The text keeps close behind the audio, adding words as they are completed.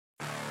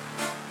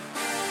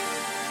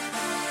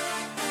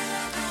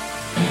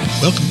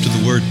Welcome to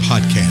the Word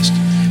Podcast.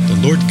 The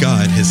Lord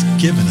God has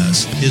given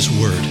us His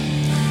Word.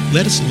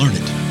 Let us learn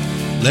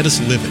it. Let us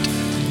live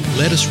it.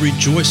 Let us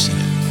rejoice in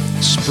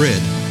it.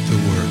 Spread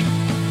the Word.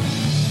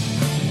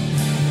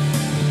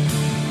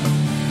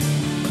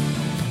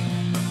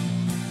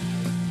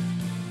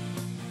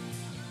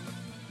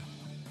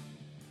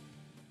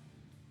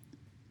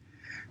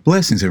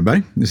 Blessings,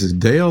 everybody. This is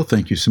Dale.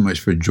 Thank you so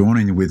much for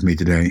joining with me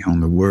today on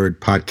the Word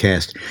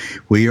Podcast.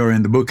 We are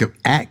in the book of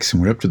Acts,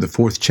 and we're up to the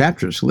 4th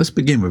chapter. So let's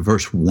begin with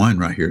verse 1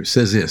 right here. It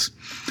says this,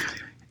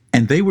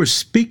 "And they were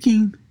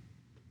speaking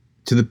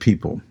to the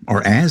people,"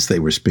 or as they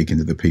were speaking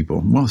to the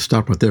people. Well,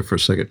 stop right there for a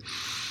second.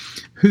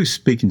 Who's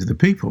speaking to the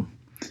people?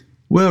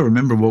 Well,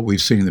 remember what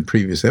we've seen in the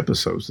previous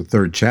episodes, the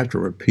 3rd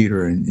chapter, where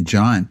Peter and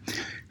John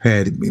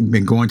had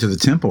been going to the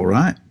temple,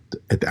 right?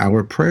 At the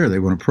hour of prayer, they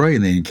want to pray,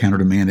 and they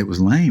encountered a man that was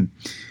lame.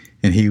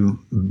 And he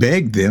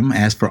begged them,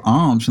 asked for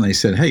alms, and they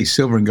said, "Hey,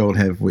 silver and gold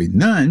have we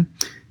none,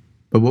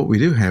 but what we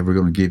do have, we're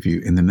going to give you.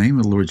 In the name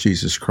of the Lord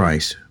Jesus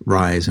Christ,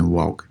 rise and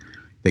walk."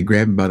 They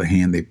grab him by the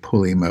hand, they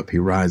pull him up. He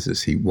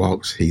rises, he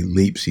walks, he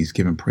leaps, he's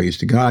giving praise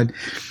to God.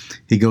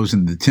 He goes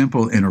into the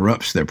temple,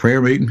 interrupts their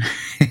prayer meeting,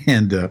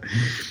 and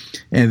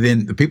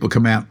then the people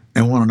come out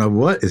and want to know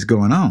what is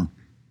going on.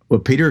 Well,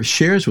 Peter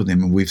shares with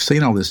them, and we've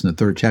seen all this in the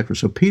 3rd chapter.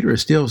 So Peter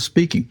is still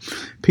speaking.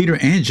 Peter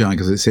and John,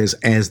 because it says,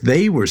 as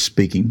they were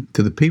speaking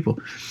to the people.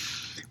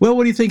 Well,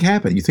 what do you think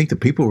happened? You think the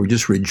people were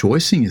just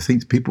rejoicing? You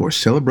think the people were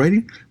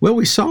celebrating? Well,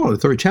 we saw in the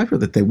 3rd chapter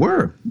that they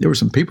were. There were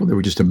some people that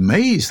were just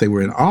amazed. They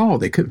were in awe.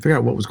 They couldn't figure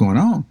out what was going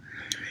on.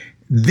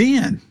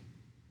 Then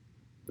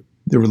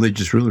the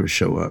religious rulers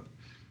show up.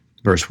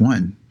 Verse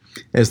 1,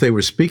 "As they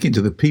were speaking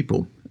to the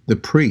people, the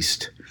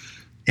priest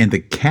and the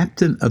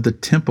captain of the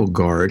temple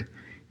guard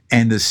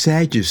and the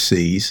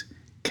Sadducees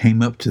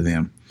came up to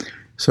them."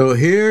 So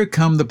here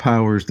come the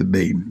powers that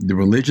be, the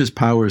religious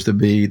powers that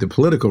be, the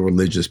political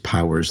religious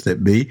powers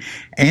that be,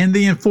 and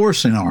the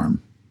enforcing arm,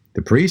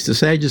 the priests, the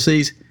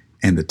Sadducees,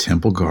 and the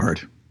temple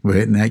guard. Well,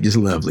 isn't that just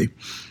lovely?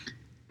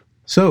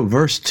 So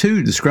verse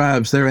 2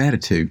 describes their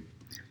attitude,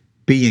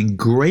 being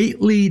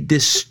greatly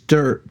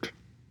disturbed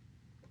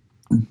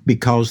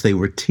because they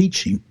were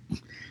teaching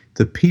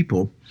the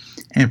people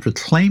and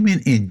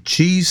proclaiming in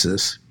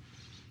Jesus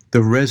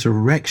the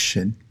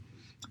resurrection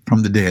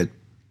from the dead.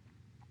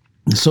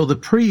 So the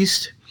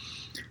priest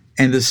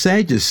and the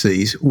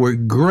Sadducees were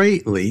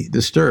greatly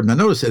disturbed. Now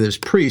notice that there's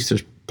priests,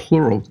 there's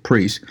plural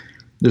priests,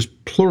 there's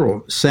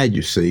plural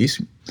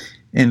Sadducees,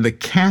 and the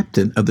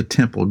captain of the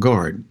temple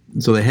guard.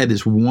 So they had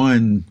this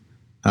one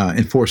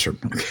enforcer,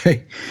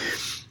 okay?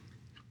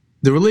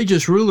 The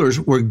religious rulers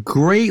were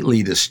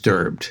greatly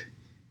disturbed.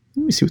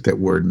 Let me see what that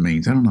word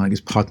means. I don't know, I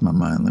just popped in my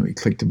mind. Let me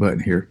click the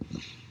button here.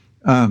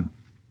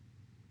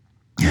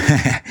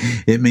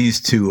 It means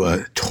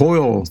to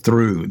toil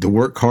through, to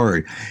work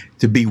hard,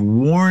 to be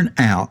worn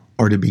out,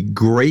 or to be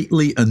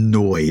greatly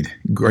annoyed,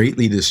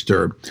 greatly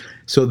disturbed.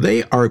 So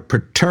they are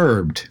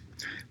perturbed.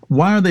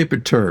 Why are they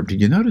perturbed?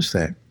 Did you notice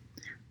that?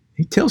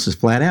 He tells us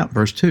flat out,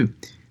 verse 2,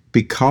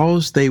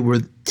 because they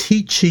were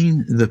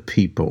teaching the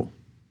people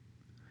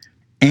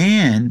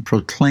and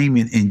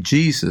proclaiming in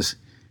Jesus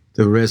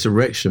the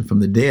resurrection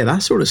from the dead. I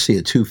sort of see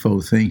a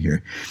twofold thing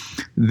here.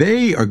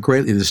 They are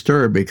greatly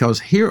disturbed because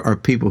here are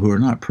people who are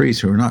not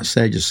priests, who are not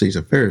Sadducees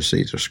or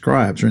Pharisees or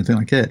scribes or anything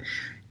like that,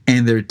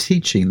 and they're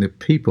teaching the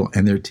people,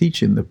 and they're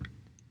teaching the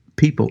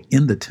people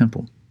in the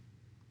temple.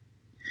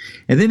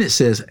 And then it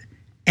says,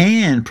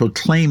 and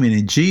proclaiming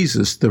in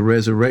Jesus the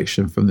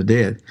resurrection from the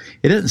dead.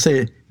 It doesn't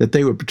say that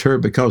they were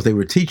perturbed because they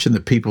were teaching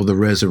the people the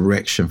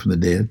resurrection from the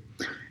dead,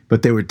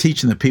 but they were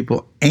teaching the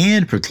people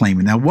and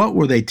proclaiming. Now, what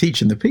were they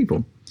teaching the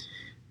people?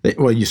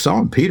 Well, you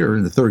saw in Peter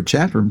in the 3rd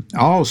chapter,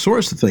 all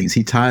sorts of things.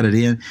 He tied it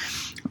in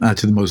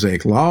to the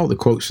Mosaic Law, the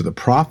quotes of the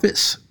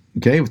prophets,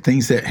 okay,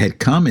 things that had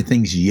come and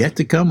things yet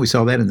to come. We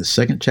saw that in the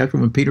 2nd chapter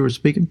when Peter was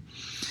speaking.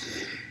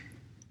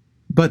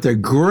 But they're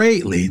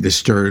greatly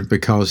disturbed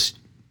because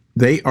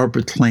they are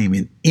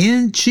proclaiming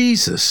in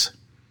Jesus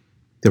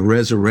the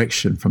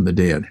resurrection from the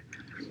dead.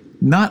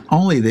 Not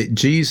only that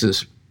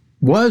Jesus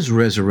was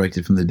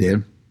resurrected from the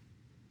dead,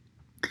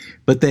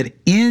 but that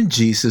in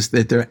Jesus,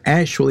 that there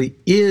actually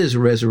is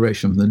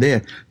resurrection from the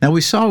dead. Now,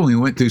 we saw when we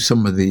went through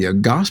some of the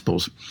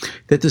Gospels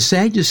that the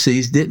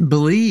Sadducees didn't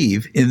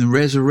believe in the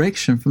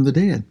resurrection from the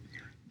dead.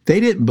 They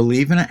didn't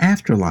believe in an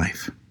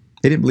afterlife.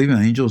 They didn't believe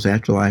in angels,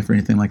 afterlife, or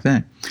anything like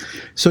that.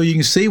 So you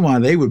can see why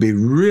they would be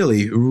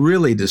really,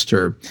 really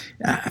disturbed.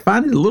 I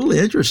find it a little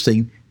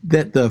interesting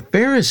that the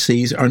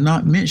Pharisees are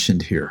not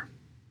mentioned here.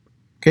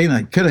 Okay, and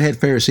I could have had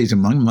Pharisees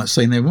among them. I'm not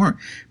saying they weren't,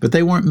 but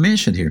they weren't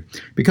mentioned here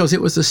because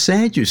it was the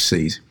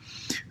Sadducees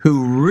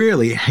who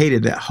really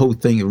hated that whole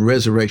thing of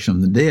resurrection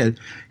from the dead.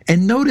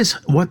 And notice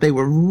what they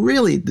were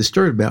really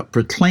disturbed about,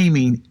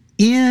 proclaiming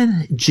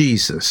in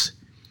Jesus.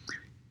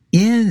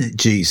 In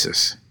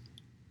Jesus.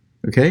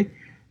 Okay?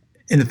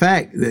 And the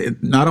fact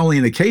that not only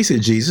in the case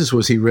of Jesus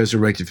was he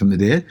resurrected from the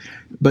dead,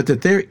 but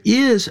that there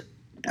is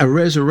a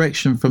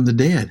resurrection from the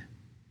dead.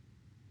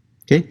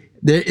 Okay?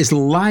 There is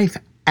life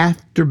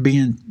after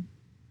being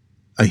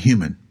a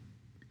human.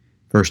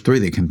 Verse 3,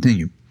 they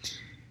continue.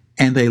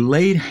 And they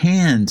laid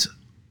hands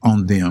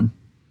on them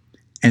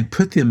and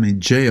put them in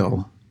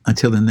jail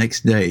until the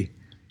next day,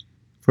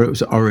 for it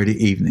was already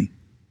evening.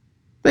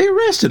 They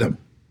arrested them.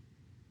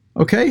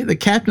 Okay, the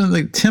captain of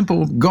the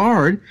temple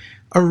guard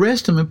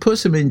arrests them and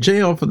puts them in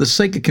jail for the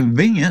sake of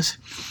convenience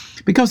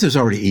because it's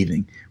already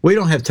evening. We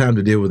don't have time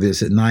to deal with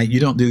this at night. You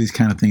don't do these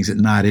kind of things at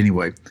night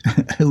anyway.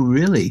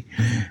 Really?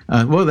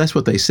 Well, that's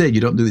what they said.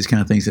 You don't do these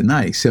kind of things at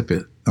night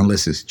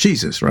unless it's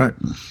Jesus, right?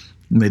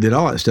 And they did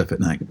all that stuff at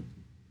night.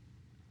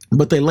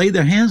 But they laid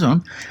their hands on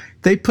them.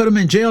 They put them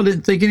in jail,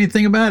 didn't think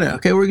anything about it.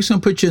 Okay, we're just going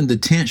to put you in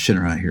detention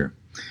right here.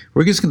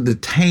 We're just going to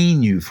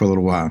detain you for a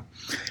little while.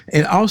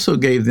 It also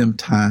gave them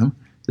time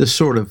to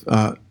sort of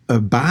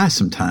buy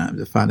some time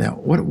to find out,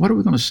 what are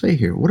we going to say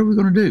here? What are we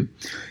going to do?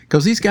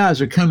 Because these guys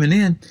are coming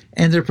in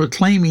and they're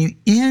proclaiming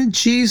in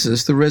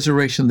Jesus the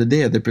resurrection of the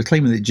dead. They're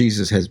proclaiming that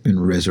Jesus has been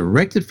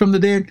resurrected from the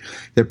dead.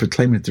 They're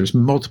proclaiming that there's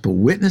multiple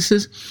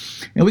witnesses.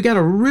 And we got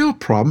a real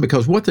problem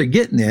because what they're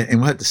getting at, and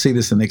we'll have to see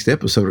this in the next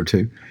episode or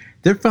two,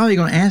 they're finally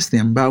going to ask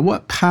them, by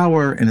what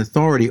power and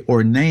authority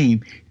or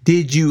name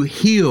did you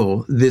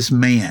heal this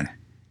man?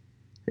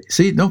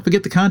 See, don't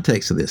forget the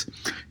context of this.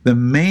 The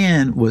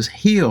man was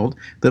healed.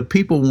 The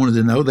people wanted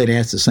to know. They'd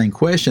ask the same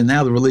question.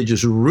 Now the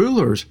religious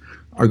rulers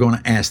are going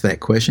to ask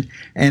that question.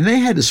 And they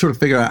had to sort of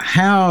figure out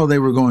how they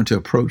were going to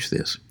approach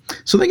this.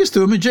 So they just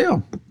threw him in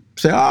jail.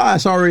 Say,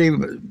 it's already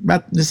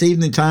about this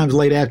evening time's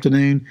late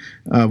afternoon.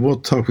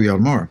 We'll talk with y'all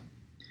tomorrow.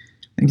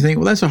 And you think,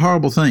 well, that's a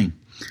horrible thing.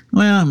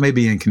 Well, it may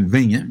be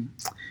inconvenient.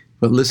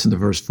 But listen to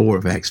verse 4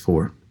 of Acts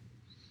 4.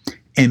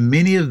 And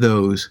many of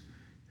those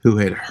who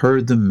had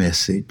heard the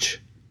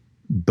message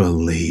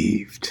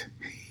believed.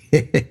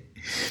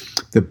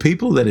 The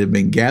people that had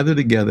been gathered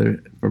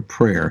together for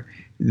prayer,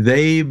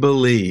 they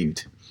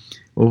believed.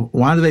 Well,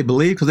 why do they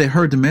believe? Because they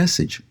heard the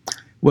message.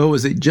 Well,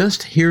 was it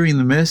just hearing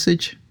the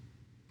message?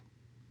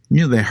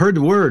 You know, they heard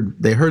the word.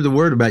 They heard the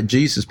word about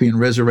Jesus being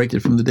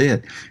resurrected from the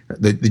dead.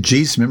 The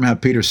Jesus, remember how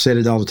Peter said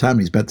it all the time?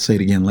 He's about to say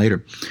it again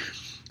later.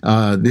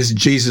 This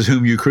Jesus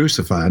whom you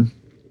crucified.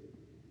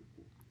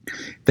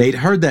 They'd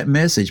heard that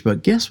message,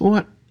 but guess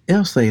what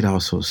else they'd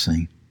also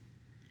seen?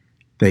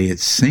 They had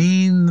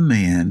seen the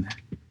man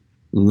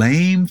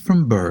lame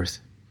from birth,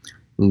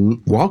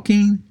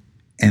 walking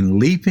and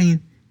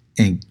leaping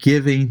and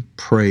giving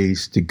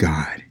praise to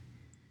God.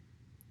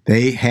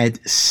 They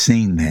had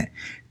seen that.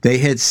 They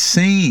had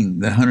seen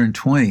the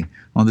 120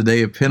 on the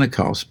day of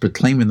Pentecost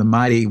proclaiming the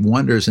mighty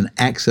wonders and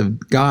acts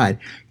of God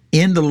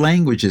in the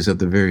languages of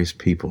the various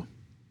people.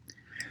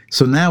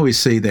 So now we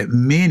see that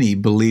many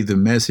believe the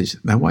message.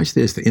 Now watch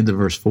this, the end of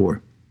verse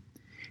 4.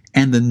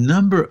 And the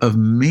number of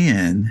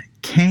men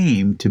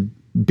came to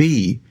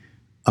be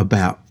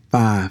about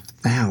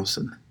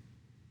 5,000.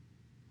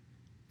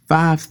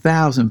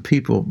 5,000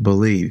 people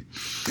believe.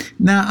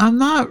 Now, I'm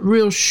not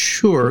real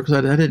sure, because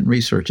I didn't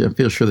research it. I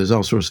feel sure there's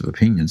all sorts of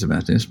opinions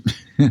about this.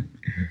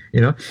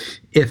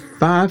 If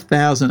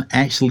 5,000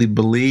 actually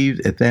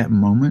believed at that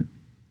moment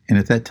and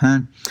at that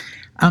time,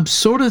 I'm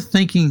sort of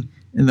thinking,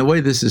 in the way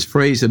this is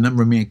phrased, the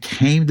number of men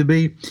came to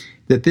be,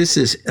 that this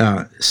is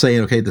saying,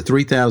 okay, the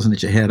 3,000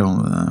 that you had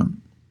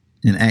on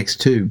in Acts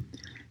 2,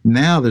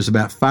 now there's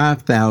about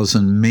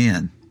 5,000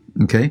 men,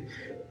 okay?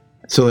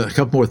 So a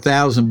couple more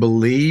thousand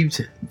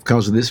believed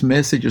because of this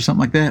message or something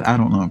like that. I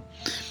don't know.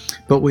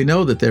 But we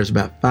know that there's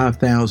about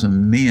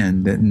 5,000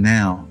 men that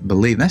now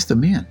believe. That's the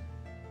men.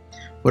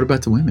 What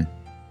about the women?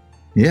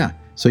 Yeah.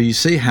 So you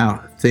see how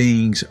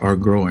things are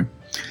growing.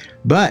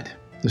 But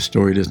the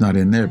story does not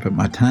end there, but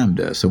my time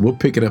does. So we'll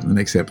pick it up in the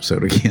next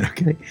episode again,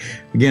 okay?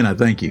 Again, I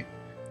thank you.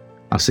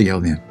 I'll see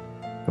y'all then.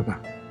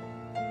 Bye-bye.